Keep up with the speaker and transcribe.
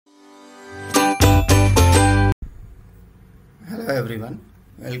everyone,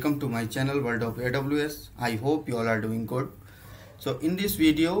 welcome to my channel World of AWS. I hope you all are doing good. So in this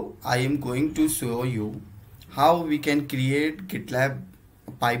video I am going to show you how we can create GitLab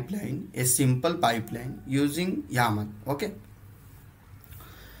pipeline, a simple pipeline using YAML. Okay,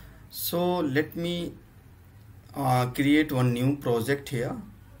 so let me create one new project here.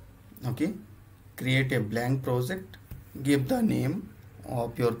 Okay, create a blank project, give the name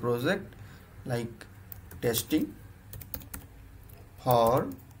of your project like testing for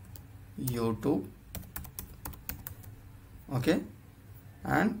YouTube. Okay,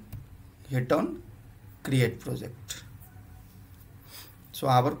 and hit on create project. So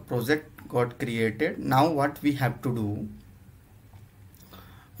our project got created. Now what we have to do,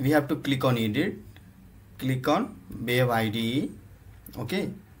 we have to click on edit, click on web IDE.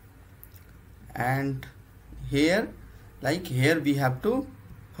 Okay, and here we have to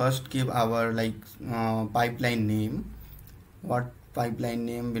first give our pipeline name. What pipeline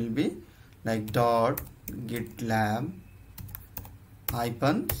name will be like .gitlab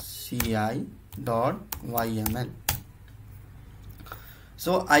 -ci.yml.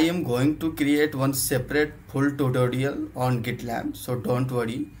 So I am going to create one separate full tutorial on GitLab, so don't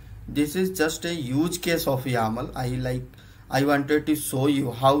worry. This is just a use case of YAML. I wanted to show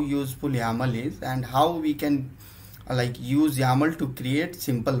you how useful YAML is and how we can use YAML to create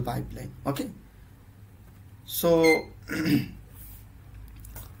simple pipeline. Okay, so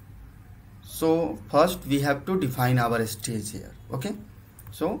so first we have to define our stage here. Okay,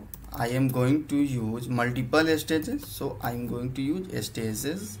 so I am going to use multiple stages, so I am going to use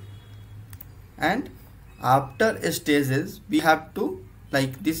stages, and after stages we have to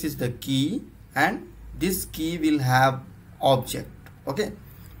this is the key, and this key will have object. Okay,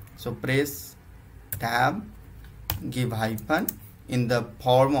 so press tab, give hyphen, in the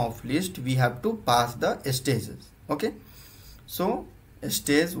form of list we have to pass the stages. Okay, so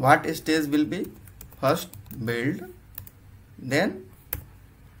stage, what stage will be? First build, then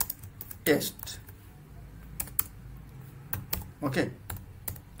test. Okay,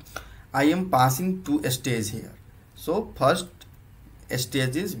 I am passing two stages here. So first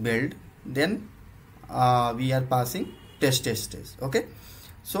stage is build, then we are passing test stage. Okay,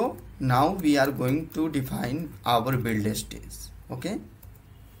 so now we are going to define our build stage. Okay,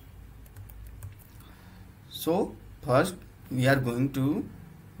 so first we are going to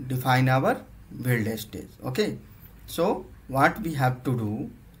define our build stage. Okay, so what we have to do,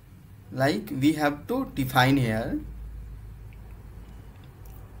 we have to define here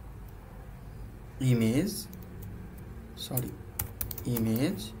image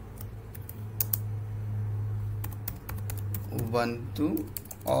 1 2,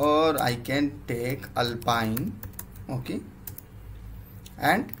 or I can take Alpine. Okay,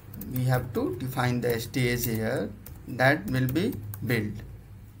 and we have to define the stage here, that will be build.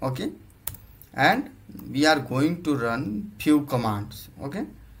 Okay, and we are going to run few commands. Okay,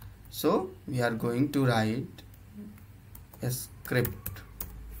 so we are going to write a script,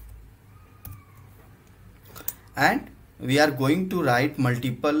 and we are going to write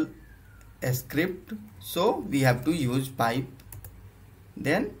multiple script, so we have to use pipe.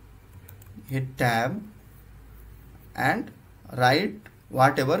 Then hit tab and write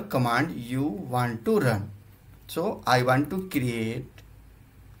whatever command you want to run. So I want to create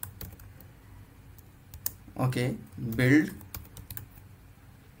build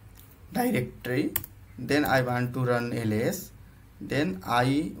directory, then I want to run ls, then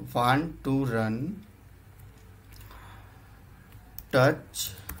I want to run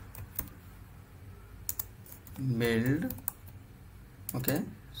touch build,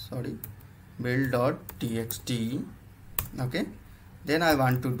 build.txt. okay, then I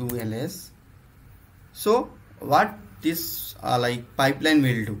want to do ls. So what this pipeline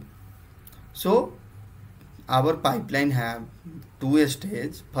will do, so our pipeline have two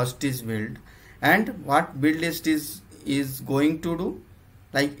stages. First is build, and what build is going to do,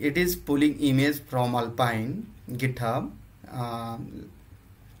 it is pulling image from Alpine GitHub.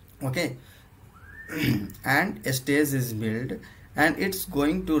 Okay, and stage is build, and it's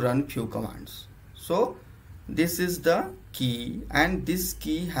going to run few commands. So this is the key, and this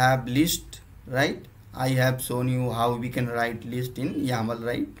key have list, right? I have shown you how we can write list in YAML,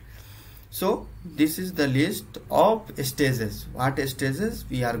 right? So this is the list of stages, what stages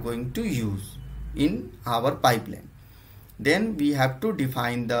we are going to use in our pipeline. Then we have to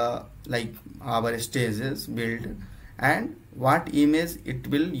define the our stages build, and what image it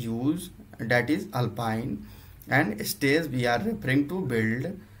will use, that is Alpine, and stage we are referring to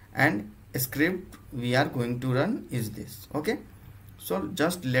build, and script we are going to run is this. Okay, so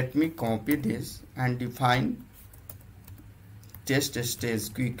just let me copy this and define test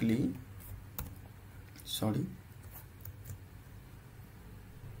stage quickly. Sorry.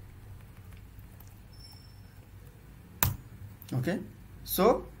 Okay,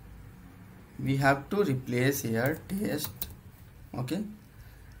 so we have to replace here test, okay,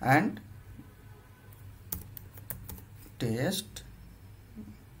 and test,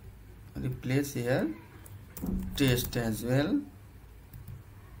 replace here test as well,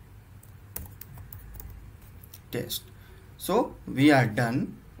 test. So we are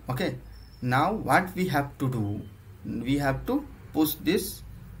done. Okay, now what we have to do, we have to push this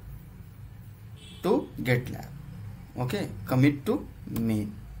to Gitlab. Okay, commit to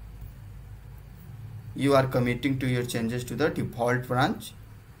main. You are committing to your changes to the default branch.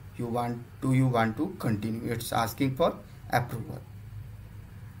 You want to continue? It's asking for approval.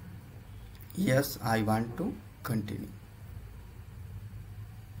 Yes, I want to continue.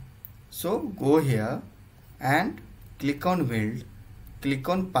 So go here and click on build, click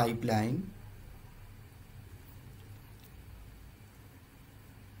on pipeline.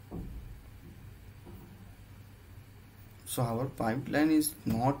 So our pipeline is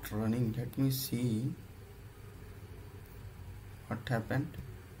not running. Let me see what happened.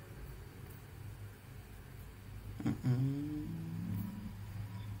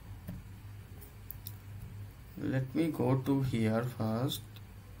 Let me go to here first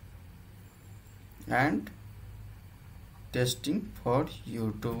and testing for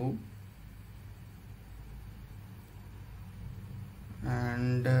YouTube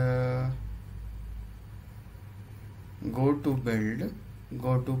and go to build,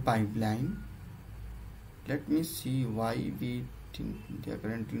 go to pipeline. Let me see why we think there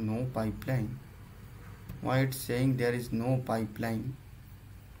currently no pipeline. Why it's saying there is no pipeline.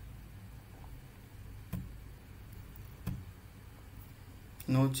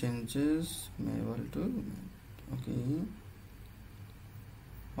 No changes, able to, okay.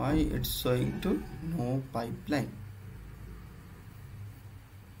 Why it's showing to no pipeline?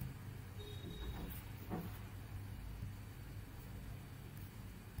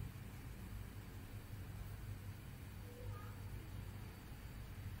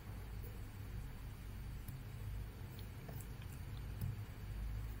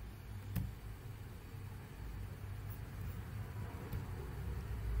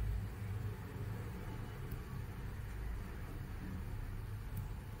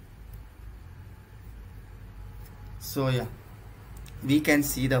 So yeah, we can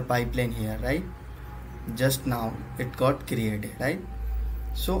see the pipeline here, right? Just now it got created, right?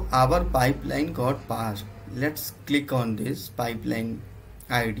 So our pipeline got passed. Let's click on this pipeline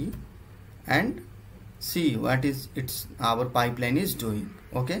ID and see what is our pipeline is doing.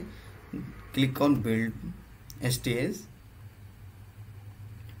 Okay, click on build stage.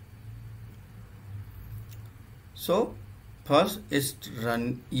 So first is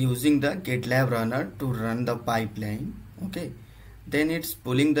run using the Gitlab runner to run the pipeline. Okay, then it's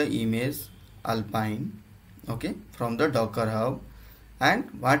pulling the image Alpine, okay, from the Docker Hub, and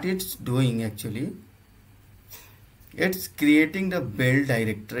what it's doing actually, it's creating the build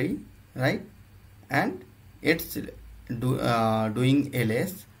directory, right? And it's doing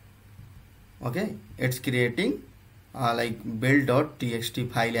ls. Okay, it's creating like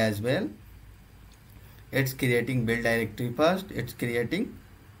build.txt file as well. It's creating build directory first, it's doing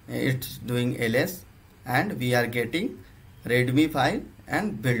ls, and we are getting readme file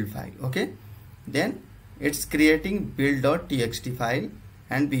and build file. Okay, then it's creating build.txt file,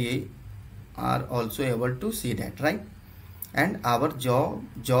 and we are also able to see that, right? And our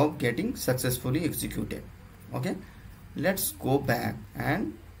job getting successfully executed. Okay, let's go back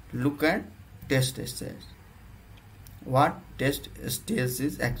and look at test stage. What test stage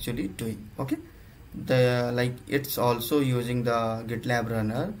is actually doing? Okay, it's also using the Gitlab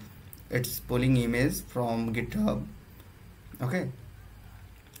runner. It's pulling image from GitHub. Okay,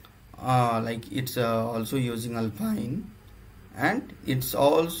 it's also using Alpine, and it's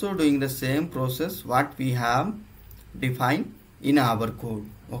also doing the same process what we have defined in our code.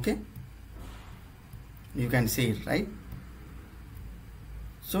 Okay, you can see it, right?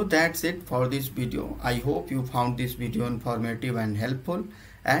 So that's it for this video. I hope you found this video informative and helpful,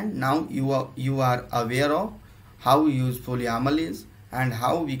 and now you are aware of how useful YAML is and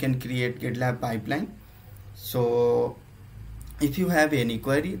how we can create Gitlab pipeline. So if you have any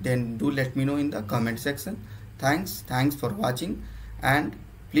query, then do let me know in the comment section. Thanks for watching, and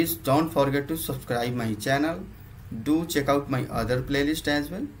please don't forget to subscribe my channel. Do check out my other playlist as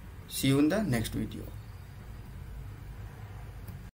well. See you in the next video.